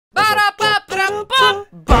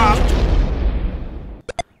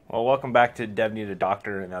Well, welcome back to Dev Needed a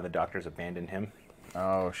Doctor, and now the doctor's abandoned him.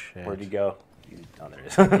 Oh, shit. Where'd he go? Oh, there he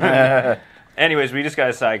is. Anyways, we just got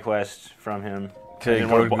a side quest from him. I didn't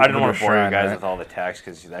want to bore you guys with all the text,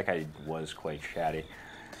 because that guy was quite chatty.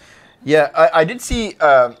 Yeah, I did see...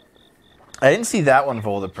 I didn't see that one,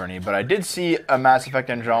 Voldaperny, but I did see a Mass Effect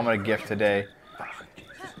Andromeda gift today. Oh,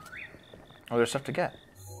 Jesus. Oh, there's stuff to get.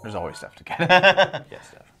 There's always stuff to get. Yes,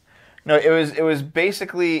 Steph. No, it was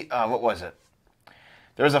basically... what was it?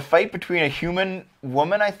 There was a fight between a human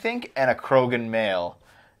woman, I think, and a Krogan male.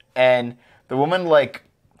 And the woman, like,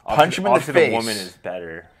 punched him in the face. The woman is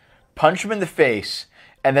better. Punched him in the face,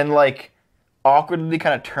 and then, like, awkwardly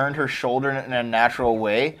kind of turned her shoulder in a natural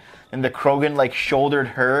way. And the Krogan, like, shouldered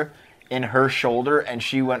her in her shoulder, and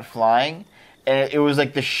she went flying. And it was,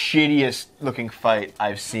 like, the shittiest looking fight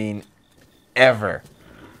I've seen ever.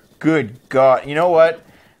 Good God. You know what?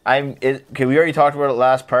 Okay, we already talked about it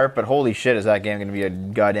last part, but holy shit, is that game going to be a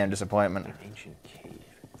goddamn disappointment. An ancient cave.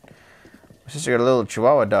 My sister got a little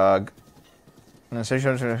Chihuahua dog, and then she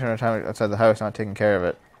spent time outside the house not taking care of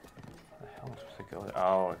it. Where the hell am I supposed to go?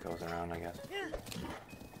 Oh, it goes around, I guess.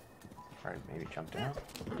 Alright, maybe jump down.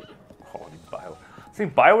 Holy Bio. I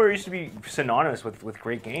think BioWare used to be synonymous with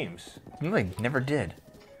great games. No, they never did.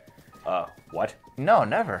 What? No,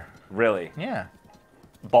 never. Really? Yeah.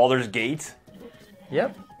 Baldur's Gate?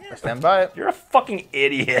 Yep. I stand by it. You're a fucking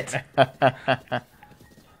idiot.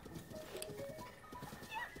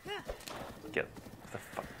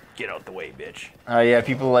 Get out the way, bitch. Yeah,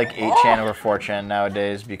 people like 8chan over 4chan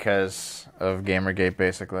nowadays because of Gamergate,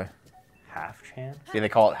 basically. Half-chan? Yeah, they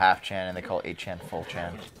call it half-chan, and they call 8chan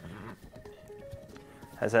full-chan.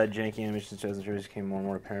 Has that janky image since Joe's became more and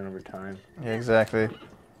more apparent over time. Yeah, exactly.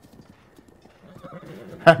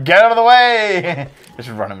 Get out of the way! Just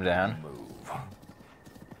run him down. Move.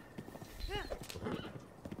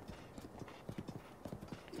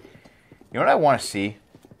 You know what I want to see?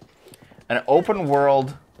 An open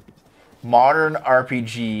world, modern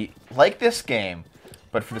RPG like this game,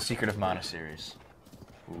 but for the Secret of Mana series.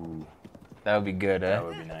 Ooh. That would be good, eh? That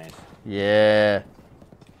would be nice. Yeah.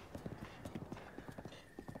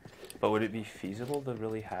 But would it be feasible to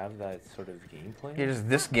really have that sort of gameplay? Yeah, just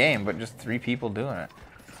this game, but just 3 people doing it.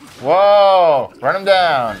 Whoa! Run him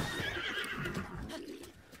down!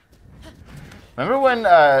 Remember when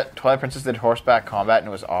Twilight Princess did horseback combat and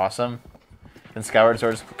it was awesome? Then Skyward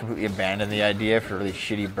Sword just completely abandoned the idea for really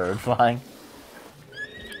shitty bird flying.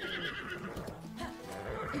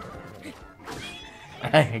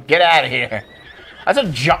 Get out of here! That's a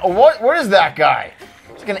what is that guy?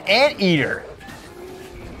 It's like an anteater.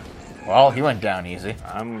 Well, he went down easy.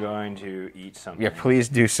 I'm going to eat something. Yeah, please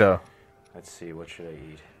do so. Let's see, what should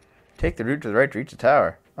I eat? Take the route to the right to reach the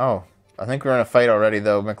tower. Oh, I think we're in a fight already,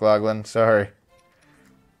 though, McLaughlin. Sorry.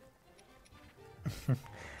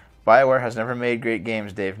 BioWare has never made great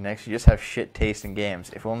games, Dave. Next, you just have shit taste in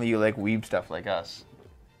games. If only you like weeb stuff like us.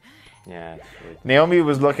 Yeah. Naomi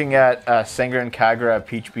was looking at Sengoku and Kagura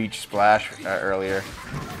Peach Beach Splash earlier.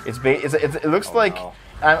 It looks like... No.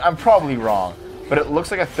 I'm probably wrong, but it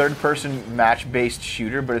looks like a third-person match-based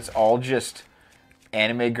shooter, but it's all just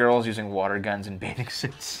anime girls using water guns and bathing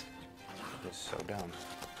suits. It's so dumb.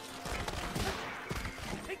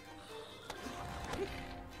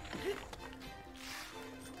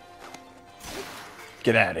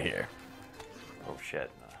 Get out of here. Oh shit,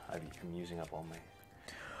 I'm using up all my...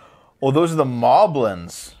 Oh, those are the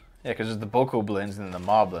moblins. Yeah, because there's the bokoblins and then the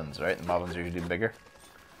moblins, right? The moblins are usually bigger.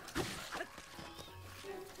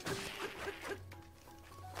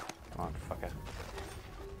 Come on, fuck it.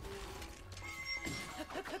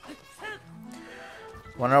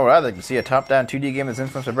 Want to know what I'd like to see? A top-down 2D game that's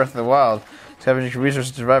influenced by Breath of the Wild. Scavenging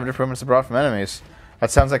resources to survive different moments brought from enemies. That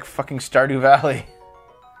sounds like fucking Stardew Valley.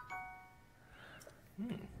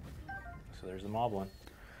 So there's the moblin.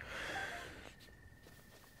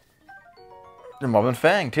 The Moblin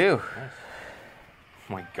Fang, too. Nice.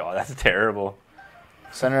 Oh my god, that's terrible.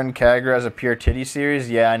 Sengoku and Kagura as a pure titty series?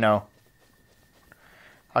 Yeah, I know.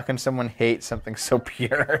 How can someone hate something so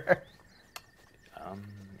pure?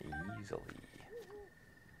 Easily.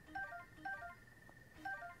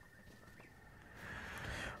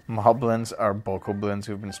 Moblins are bokoblins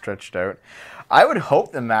who've been stretched out. I would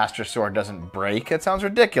hope the Master Sword doesn't break. That sounds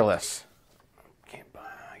ridiculous. Can't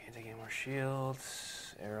take any more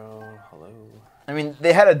shields. Arrow, hello. I mean,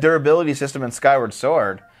 they had a durability system in Skyward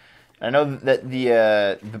Sword. I know that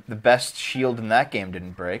the best shield in that game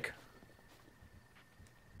didn't break.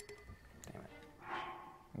 Damn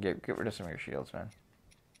it. Get rid of some of your shields, man.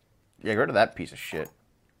 Yeah, get rid of that piece of shit.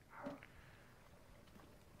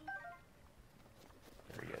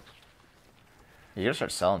 Very good. You gotta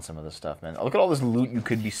start selling some of this stuff, man. Look at all this loot you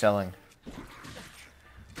could be selling.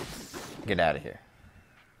 Get out of here.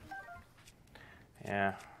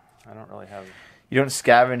 Yeah, I don't really have... You don't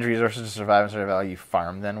scavenge resources to survive and survive, you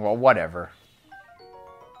farm then? Well, whatever.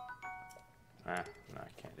 No, I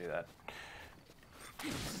can't do that.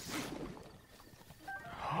 You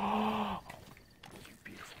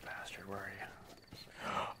beautiful bastard, where are you?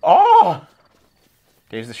 Oh!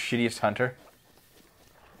 Dave's the shittiest hunter.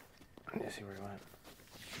 Let me see where he went.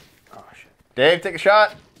 Oh, shit. Dave, take a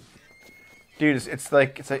shot! Dude, it's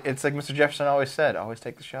like Mr. Jefferson always said, always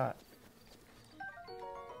take the shot.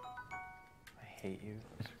 I hate you.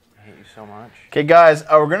 I hate you so much. Okay, guys,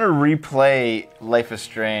 we're gonna replay Life is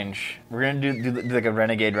Strange. We're gonna do like a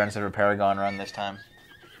Renegade run instead of a Paragon run this time.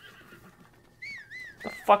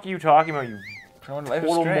 What the fuck are you talking about, you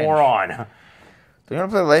total moron? Do you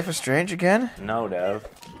want to play Life is Strange again? No, Dev.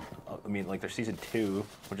 I mean, like, there's season 2,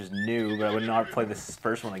 which is new, but I would not play this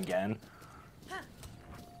first one again.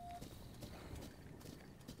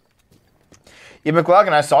 Yeah,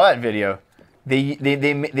 McLaughlin, I saw that video. They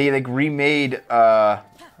like remade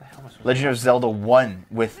Legend of Zelda 1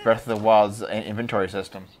 with Breath of the Wild's inventory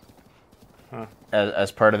system. Huh.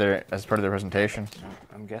 As part of their presentation.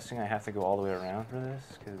 I'm guessing I have to go all the way around for this,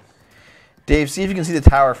 because... Dave, see if you can see the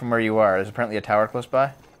tower from where you are. There's apparently a tower close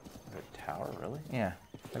by. The tower, really? Yeah.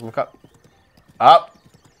 Like, look up. Up!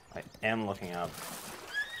 I am looking up.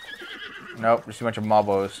 Nope, just a bunch of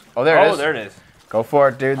mobos. Oh, there it is. Oh, there it is. Go for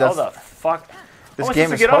it, dude. How the fuck? This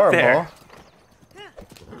game is horrible.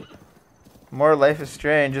 More Life is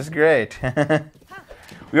Strange is great.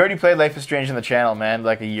 We already played Life is Strange on the channel, man,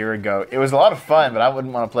 like a year ago. It was a lot of fun, but I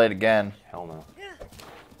wouldn't want to play it again. Hell no.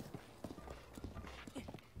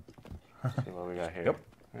 Let's see what we got here. Yep.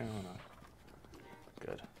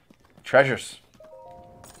 Good. Treasures.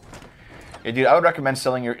 Yeah, dude, I would recommend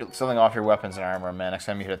selling off your weapons and armor, man, next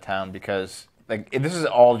time you hit a town, because like this is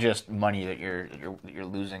all just money that you're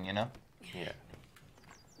losing, you know? Yeah.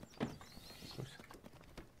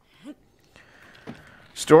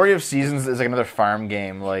 Story of Seasons is like another farm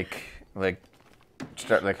game, like Harvest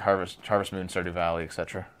Moon, Stardew Valley,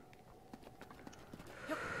 etc.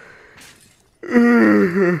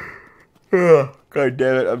 God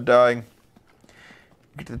damn it, I'm dying.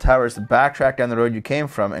 Get to the towers, to backtrack down the road you came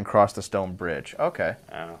from and cross the stone bridge. Okay.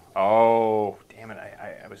 Oh, damn it!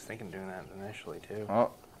 I was thinking of doing that initially too.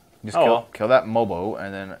 Well, just well. kill that Mobo,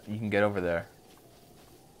 and then you can get over there.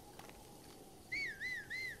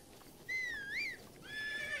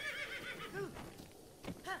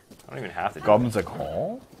 I don't even have to. Goblin's like,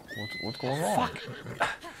 oh, what's going on? Fuck.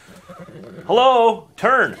 Hello,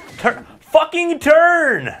 turn, fucking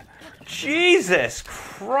turn! Jesus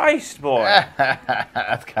Christ, boy!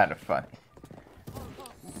 That's kind of funny.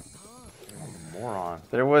 Moron.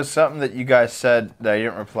 There was something that you guys said that I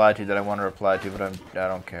didn't reply to that I want to reply to, but I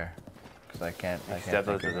don't care. Because I can't think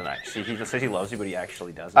of it. See, he says he loves you, but he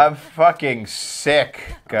actually doesn't. I'm fucking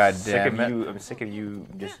sick. God damn it. I'm sick of you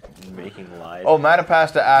just making lies. Oh,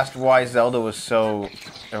 Matapasta asked why Zelda was so...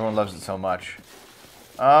 Everyone loves it so much.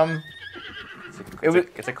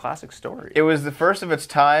 It's a classic story. It was the first of its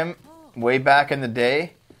time way back in the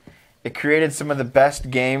day. It created some of the best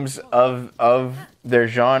games of their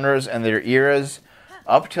genres and their eras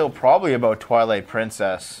up till probably about Twilight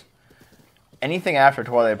Princess. Anything after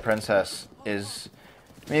Twilight Princess is...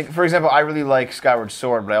 I mean, for example, I really like Skyward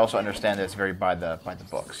Sword, but I also understand that it's very by the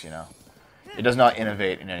books, you know? It does not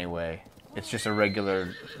innovate in any way. It's just a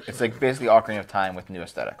regular... It's like basically Ocarina of Time with new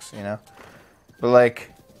aesthetics, you know? But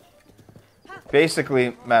like...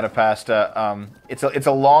 Basically, Matapasta, it's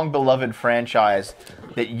a long-beloved franchise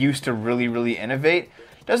that used to really, really innovate.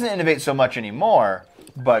 Doesn't innovate so much anymore,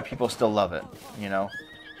 but people still love it, you know?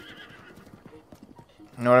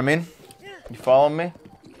 You know what I mean? You following me?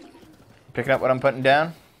 Picking up what I'm putting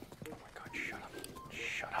down? Oh my god, shut up.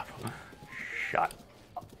 Shut up. Shut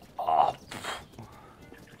up.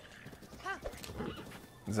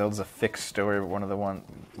 Zelda's a fixed story, but one of the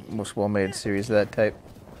most well-made series of that type.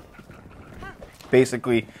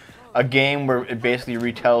 Basically, a game where it basically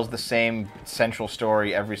retells the same central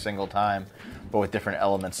story every single time, but with different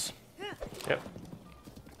elements. Yep.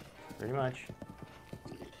 Pretty much.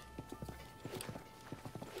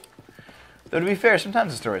 Though to be fair,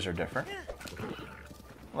 sometimes the stories are different.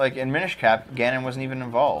 Like in Minish Cap, Ganon wasn't even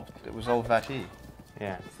involved. It was all Vati.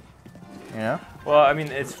 Yeah. You know? Well, I mean,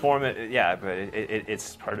 it's formative. Yeah, but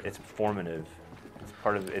it's part of, it's formative. It's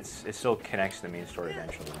part of it still connects to the main story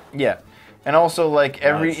eventually. Yeah. And also, like,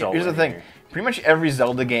 here's the thing. Pretty much every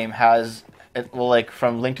Zelda game has, well, like,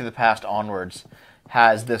 from Link to the Past onwards,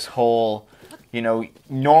 has this whole, you know,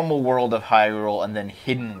 normal world of Hyrule and then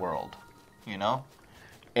hidden world. you know?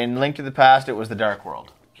 In Link to the Past, it was the Dark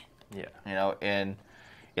World. Yeah. You know, in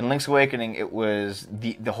Link's Awakening, it was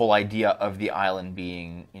the whole idea of the island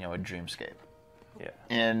being, you know, a dreamscape.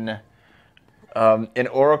 Yeah. In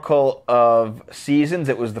Oracle of Seasons,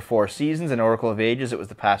 it was the 4 seasons. In Oracle of Ages, it was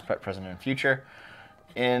the past, present, and future.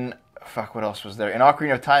 In what else was there? In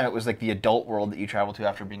Ocarina of Time, it was like the adult world that you travel to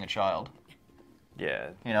after being a child.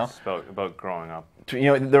 Yeah. You know, it's about growing up. You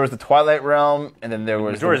know, there was the Twilight Realm, and then there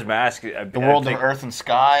was Majora's Mask. The world of Earth and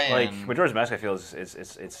Sky. Like and Majora's Mask, I feel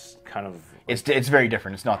it's kind of. Like, it's very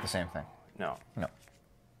different. It's not the same thing. No. No.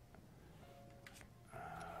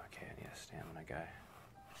 Okay, I need a stamina guy.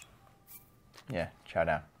 Yeah, chow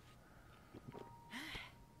down.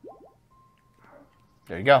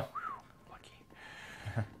 There you go. Lucky.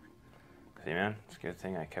 See, man, it's a good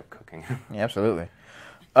thing I kept cooking. Yeah, absolutely.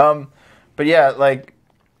 But yeah, like,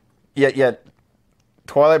 yeah.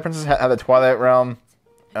 Twilight Princess had the Twilight Realm.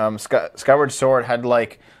 Skyward Sword had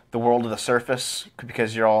like the world of the surface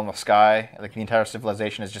because you're all in the sky. Like the entire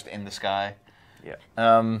civilization is just in the sky. Yeah.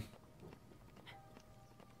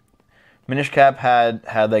 Minish Cap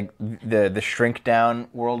had like the shrink down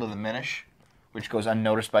world of the Minish, which goes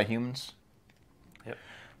unnoticed by humans. Yep.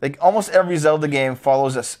 Like almost every Zelda game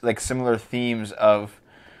follows like similar themes of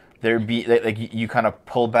there be like you kind of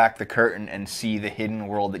pull back the curtain and see the hidden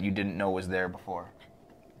world that you didn't know was there before.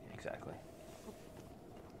 Exactly.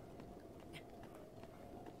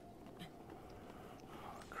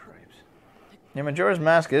 Oh, cripes. Yeah, Majora's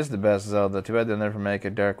Mask is the best Zelda. Too bad they'll never make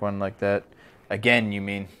a dark one like that. Again, you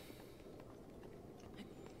mean?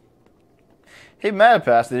 Hey,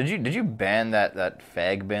 Matapass, did you ban that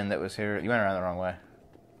fag bin that was here? You went around the wrong way.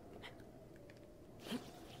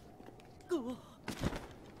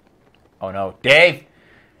 Oh no, Dave!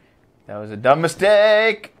 That was a dumb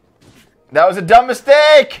mistake! That was a dumb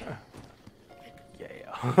mistake! Yeah.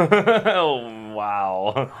 Oh,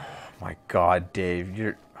 wow. Oh my god, Dave,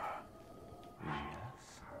 you're... Yes.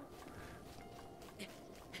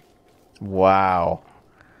 Wow.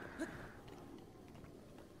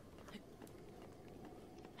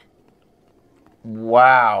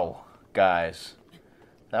 Wow, guys.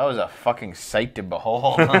 That was a fucking sight to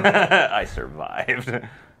behold. I survived.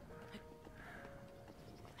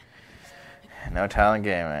 No Talent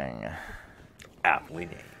Gaming. Aptly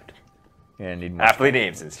named. You're gonna need more. Aptly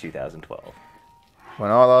named since 2012. When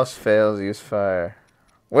all else fails, use fire.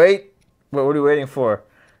 Wait! What are you waiting for?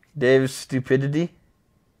 Dave's stupidity?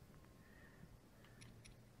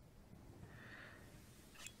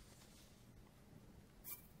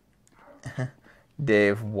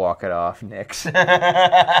 Dave, walk it off, Nix.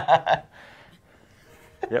 Yep.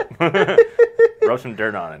 Rub some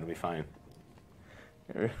dirt on it, it'll be fine.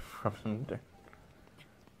 Rub some dirt.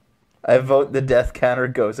 I vote the death counter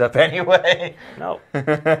goes up anyway. No. Has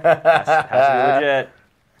to be legit.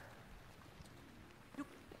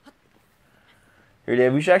 Here,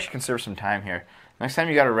 Dave, we should actually conserve some time here. Next time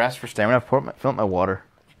you got to rest for stamina, fill up my water.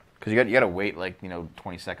 Because you got to wait, like,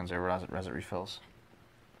 20 seconds or as it refills.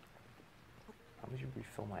 How would you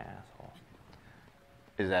refill my asshole?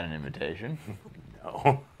 Is that an invitation?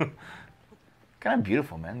 No. Kind of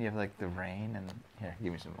beautiful, man. You have, like, the rain and... Here,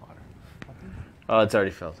 give me some water. Oh, it's already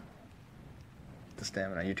filled. The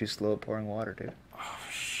stamina. You're too slow at pouring water, dude. Oh,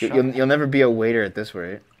 you'll never be a waiter at this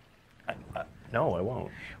rate. No, I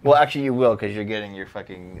won't. Well, actually, you will, because you're getting your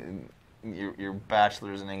fucking... Your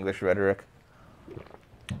bachelor's in English rhetoric.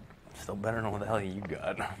 Still better than what the hell you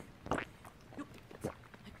got.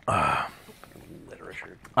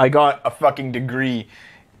 Literature. I got a fucking degree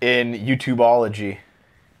in YouTubeology.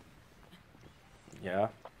 Yeah?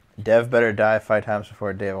 Dev better die 5 times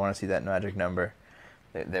before Dave. I want to see that magic number.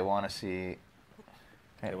 They want to see...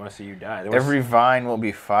 They want to see you die. Every vine will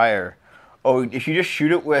be fire. Oh, if you just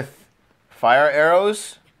shoot it with fire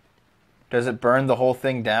arrows, does it burn the whole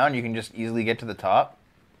thing down? You can just easily get to the top?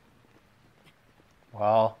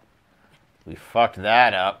 Well, we fucked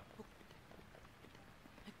that up.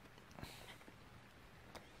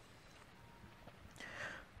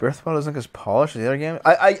 Breath of the Wild isn't as polished as the other game?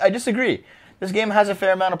 I disagree. This game has a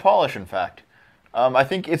fair amount of polish, in fact. I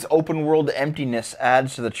think its open world emptiness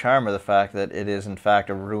adds to the charm of the fact that it is, in fact,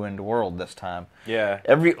 a ruined world this time. Yeah.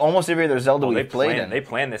 Almost every other Zelda we've played in. They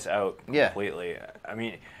planned this out completely. Yeah. I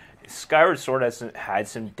mean, Skyward Sword had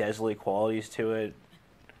some desolate qualities to it.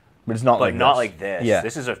 But it's not like not this. like this. Yeah.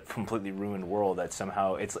 This is a completely ruined world that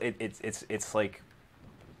somehow it's like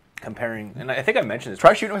comparing. And I think I mentioned this.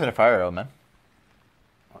 Try shooting with a fire arrow, man.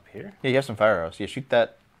 Up here? Yeah, you have some fire arrows. Yeah, shoot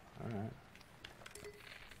that. All right.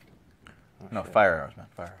 Oh, no, shit. fire arrows, man.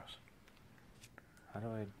 Fire arrows. How do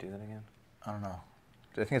I do that again? I don't know.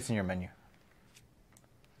 I think it's in your menu.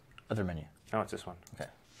 Other menu. No, it's this one. Okay.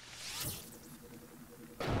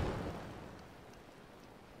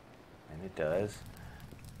 And it does.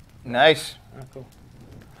 Nice. Oh, cool.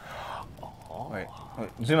 Oh. Wait,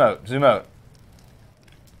 zoom out, zoom out.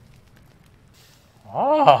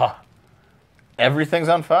 Oh, everything's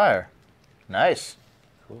on fire. Nice.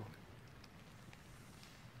 Cool.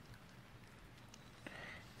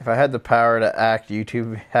 If I had the power to hack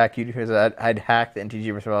YouTubers, I'd hack the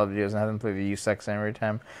NTG for all videos and have them play the U-Sex every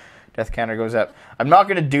time death counter goes up. I'm not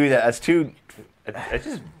going to do that. That's too... That's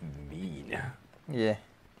just mean. Yeah.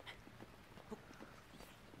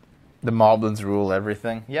 The Moblins rule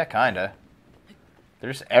everything. Yeah, kinda.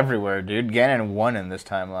 They're just everywhere, dude. Ganon won in this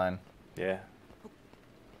timeline. Yeah.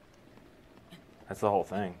 That's the whole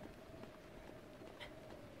thing.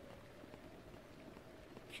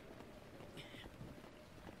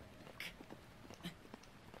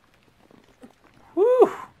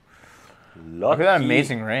 Woo! Look at that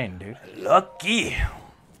amazing rain, dude. Lucky.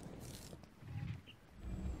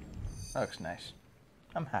 That looks nice.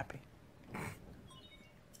 I'm happy.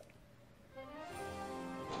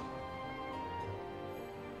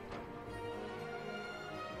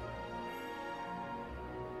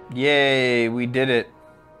 Yay, we did it.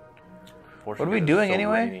 What are we doing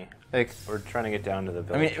anyway? Rainy. Like, we're trying to get down to the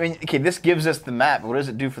village. I mean, okay, this gives us the map, but what does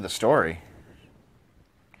it do for the story?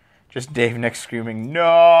 Just Dave Nick screaming,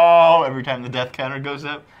 no! Every time the death counter goes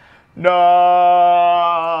up. No!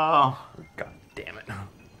 God damn it.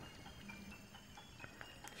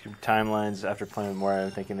 Timelines, after playing more,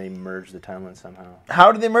 I'm thinking they merged the timelines somehow.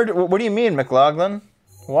 How did they merge it? What do you mean, McLaughlin?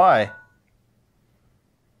 Why?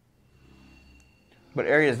 What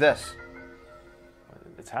area is this?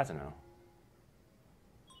 It's had to know.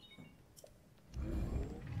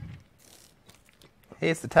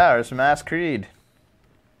 Hey, it's the towers from Ass Creed.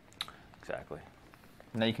 Exactly.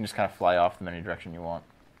 Now you can just kind of fly off them any direction you want.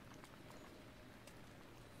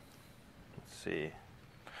 Let's see.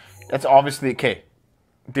 That's obviously... Okay.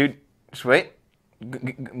 Dude, just wait.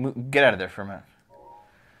 Get out of there for a minute.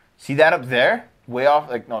 See that up there? Way off,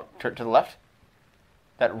 like, no, to the left?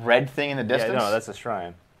 That red thing in the distance? Yeah, no, that's a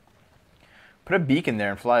shrine. Put a beacon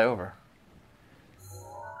there and fly over.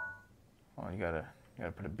 Oh, you gotta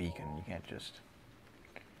put a beacon. You can't just...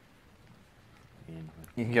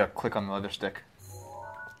 You can click on the other stick.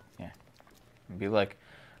 Yeah. And be like,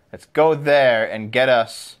 let's go there and get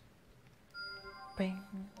us... Bing.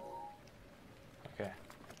 Okay.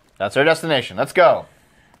 That's our destination. Let's go.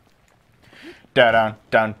 Dun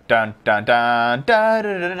dun dun dun dun dun dun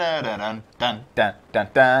dun dun dun dun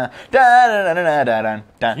dun.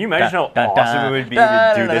 Can you imagine how awesome it would be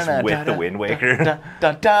to do this with the Wind Waker?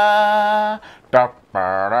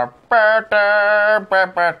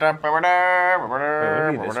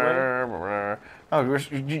 Oh, you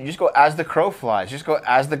just go as the crow flies. Just go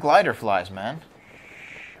as the glider flies, man.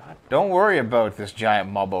 Don't worry about this giant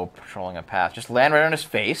mobbo patrolling a path. Just land right on his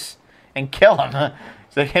face and kill him.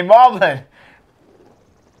 It's like, hey, Moblin!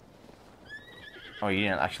 Oh, you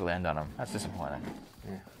didn't actually land on him. That's disappointing.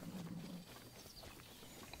 Yeah.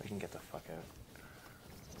 We can get the fuck out.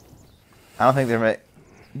 I don't think they're...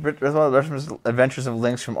 Adventures of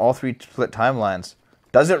Links from all three split timelines.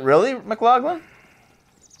 Does it really, McLaughlin?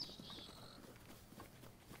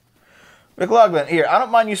 McLaughlin, here, I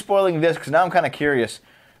don't mind you spoiling this, because now I'm kind of curious.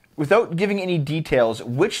 Without giving any details,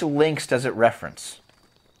 which links does it reference?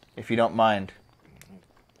 If you don't mind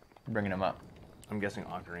bringing them up. I'm guessing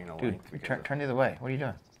Ocarina Dude, Link. turn the other way. What are you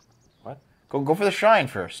doing? What? Go for the shrine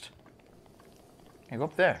first. Yeah, go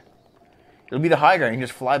up there. It'll be the high ground. You can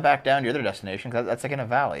just fly back down to your other destination, because that's like in a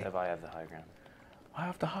valley. If I have the high ground. Why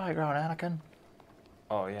off the high ground, Anakin?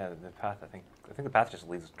 Oh yeah, the path. I think the path just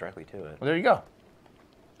leads directly to it. Well, there you go.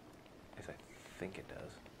 At least I think it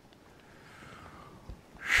does.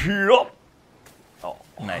 Yup. Oh,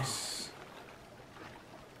 Nice.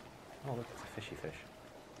 Oh, look, it's a fishy fish.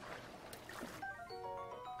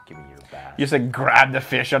 Give me your bass. You just like grab the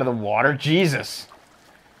fish out of the water? Jesus.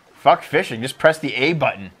 Fuck fishing. Just press the A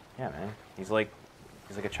button. Yeah, man. He's like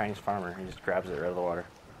a Chinese farmer. He just grabs it right out of the water.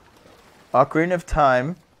 Ocarina of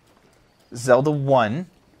Time, Zelda 1,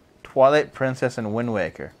 Twilight Princess, and Wind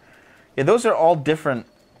Waker. Yeah, those are all different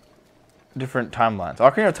timelines.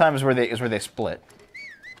 Ocarina of Time is where they split.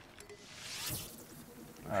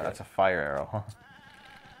 Oh, that's a fire arrow, huh?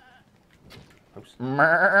 Oops.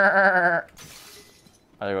 There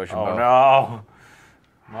goes your Oh bow. no!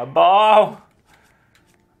 My bow!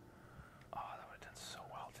 Oh, that would have done so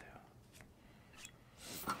well too.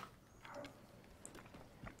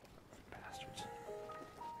 Bastards.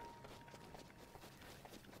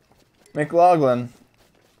 McLaughlin,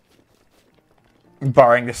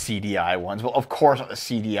 Barring the CDI ones. Well, of course not the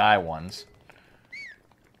CDI ones.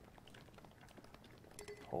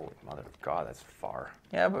 Holy mother of God, that's far.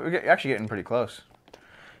 Yeah, but we're actually getting pretty close.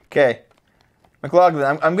 Okay.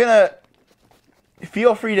 McLaughlin, I'm going to...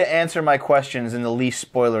 Feel free to answer my questions in the least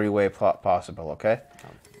spoilery way possible, okay?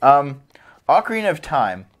 Ocarina of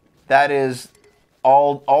Time, that is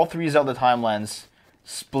all 3 Zelda timelines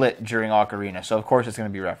split during Ocarina, so of course it's going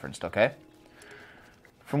to be referenced, okay?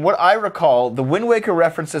 From what I recall, the Wind Waker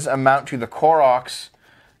references amount to the Koroks,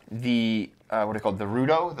 the, what are they called, the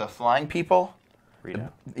Rudo, the flying people?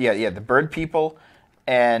 The bird people,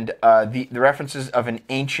 and the references of an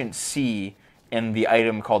ancient sea in the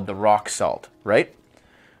item called the rock salt, right?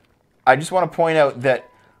 I just want to point out that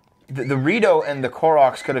the Rito and the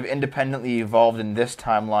Koroks could have independently evolved in this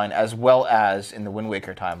timeline as well as in the Wind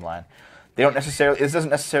Waker timeline. This doesn't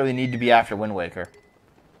necessarily need to be after Wind Waker.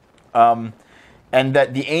 And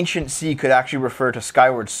that the ancient sea could actually refer to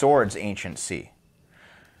Skyward Sword's ancient sea.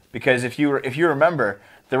 Because if you remember,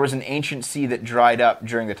 there was an ancient sea that dried up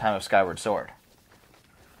during the time of Skyward Sword.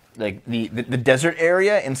 Like, the desert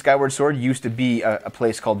area in Skyward Sword used to be a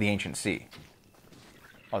place called the Ancient Sea.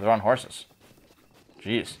 Oh, they're on horses.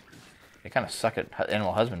 Jeez. They kind of suck at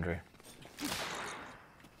animal husbandry.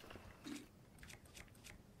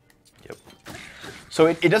 Yep. So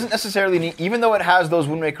it doesn't necessarily need... Even though it has those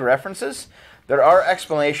Wind Waker references, there are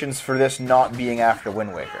explanations for this not being after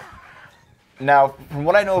Wind Waker. Now, from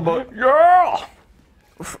what I know about... Yeah!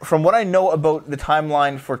 From what I know about the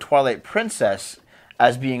timeline for Twilight Princess...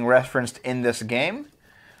 as being referenced in this game,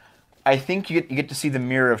 I think you get to see the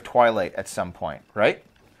Mirror of Twilight at some point, right?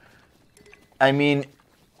 I mean,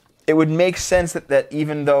 it would make sense that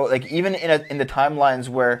even though, like, even in the timelines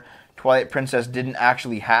where Twilight Princess didn't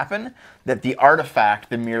actually happen, that the artifact,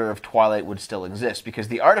 the Mirror of Twilight, would still exist, because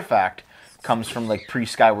the artifact comes from, like,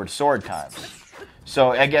 pre-Skyward Sword times. So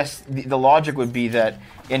I guess the logic would be that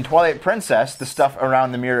in Twilight Princess, the stuff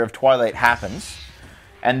around the Mirror of Twilight happens.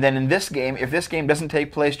 And then in this game, if this game doesn't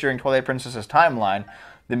take place during Twilight Princess's timeline,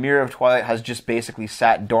 the Mirror of Twilight has just basically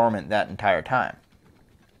sat dormant that entire time.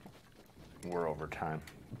 We're over time.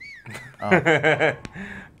 Oh.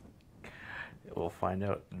 We'll find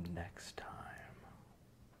out next time.